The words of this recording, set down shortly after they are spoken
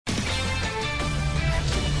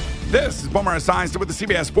This is Boomer Esiason with the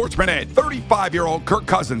CBS Sports Minute. 35-year-old Kirk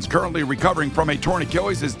Cousins, currently recovering from a torn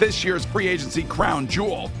Achilles, is this year's free agency crown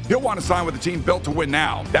jewel. He'll want to sign with a team built to win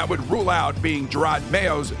now. That would rule out being Gerard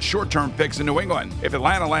Mayo's short-term fix in New England. If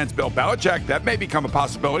Atlanta lands Bill Belichick, that may become a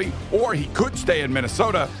possibility. Or he could stay in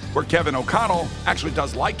Minnesota, where Kevin O'Connell actually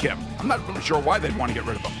does like him. I'm not really sure why they'd want to get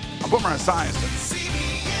rid of him. I'm Boomer Esiason.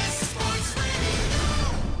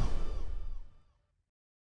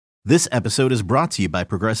 This episode is brought to you by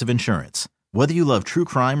Progressive Insurance. Whether you love true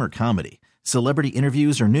crime or comedy, celebrity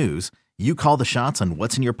interviews or news, you call the shots on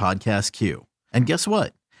what's in your podcast queue. And guess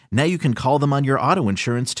what? Now you can call them on your auto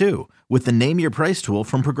insurance too, with the Name Your Price tool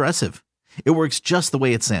from Progressive. It works just the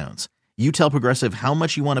way it sounds. You tell Progressive how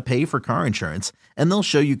much you want to pay for car insurance, and they'll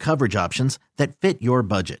show you coverage options that fit your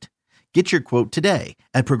budget. Get your quote today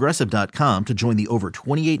at Progressive.com to join the over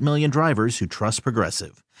 28 million drivers who trust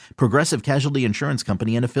Progressive. Progressive Casualty Insurance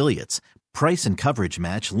Company and Affiliates. Price and coverage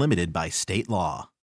match limited by state law.